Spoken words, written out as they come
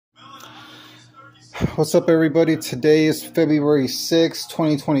What's up, everybody? Today is February 6th,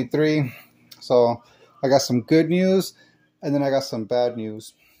 2023. So I got some good news, and then I got some bad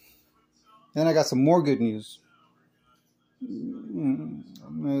news. Then I got some more good news.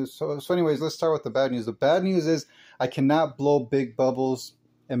 So anyways, let's start with the bad news. The bad news is I cannot blow big bubbles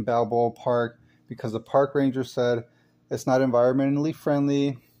in Balboa Park because the park ranger said it's not environmentally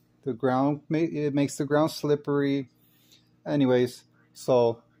friendly. It makes the ground slippery. Anyways,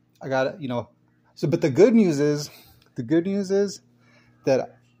 so I got it, So, but the good news is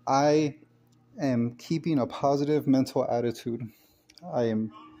that I am keeping a positive mental attitude. I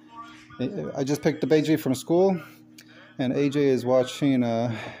just picked up AJ from school, and AJ is watching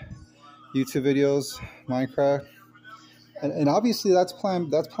YouTube videos, Minecraft, and obviously that's plan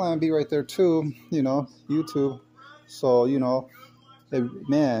B right there too. YouTube. So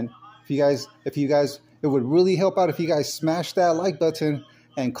man, if you guys, it would really help out if you guys smash that like button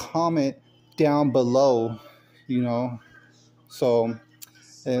and comment down below. So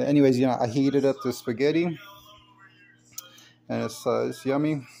anyways, I heated up the spaghetti, and it's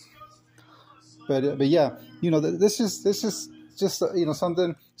yummy. But yeah, this is just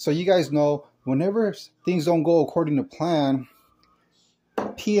something so you guys know, whenever things don't go according to plan,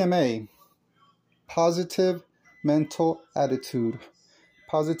 PMA, positive mental attitude.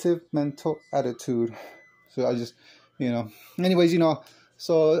 So I just, anyways,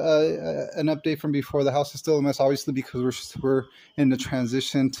 so an update from before. The house is still a mess, obviously, because we're in the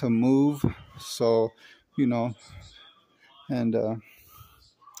transition to move. So, and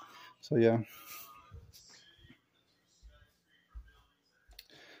so yeah.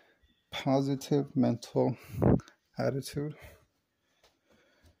 Positive mental attitude.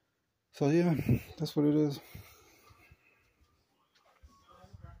 So yeah, that's what it is.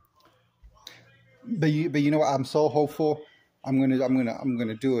 But you know what? I'm so hopeful. I'm gonna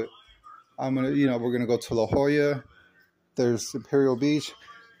do it. We're gonna go to La Jolla. There's Imperial Beach.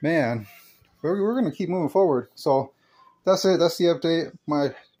 Man, we're gonna keep moving forward. So that's it. That's the update.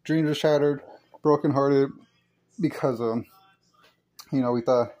 My dreams are shattered, brokenhearted, because we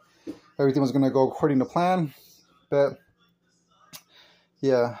thought everything was gonna go according to plan. But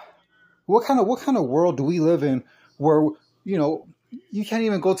yeah, what kind of world do we live in where you can't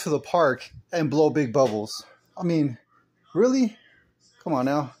even go to the park and blow big bubbles? I mean, really? Come on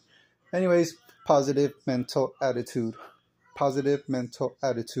now. Anyways, positive mental attitude.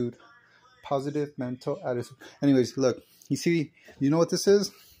 Anyways, look, you know what this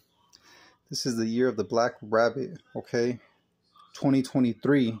is? This is the year of the Black Rabbit, okay?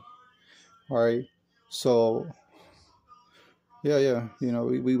 2023. All right. So, yeah.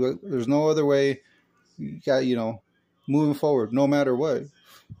 We there's no other way. You got, moving forward, no matter what.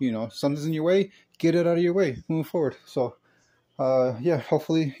 Something's in your way, get it out of your way. Moving forward. So, yeah.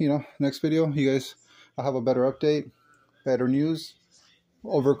 Hopefully, next video, you guys, I'll have a better update, better news,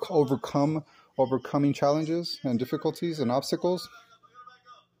 overcoming challenges and difficulties and obstacles.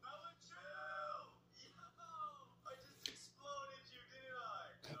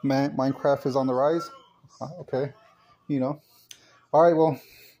 Minecraft is on the rise. Okay, all right, well,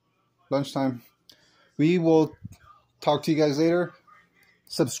 lunchtime. We will talk to you guys later.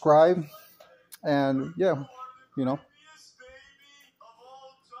 Subscribe, and yeah,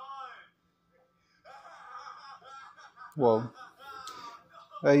 well,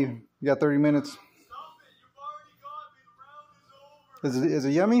 hey, you got 30 minutes. Is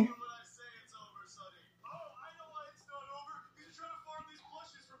it yummy?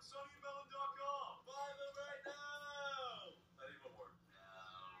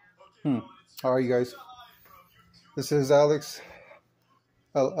 All right, you guys. This is Alex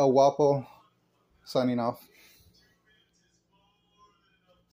El Guapo signing off.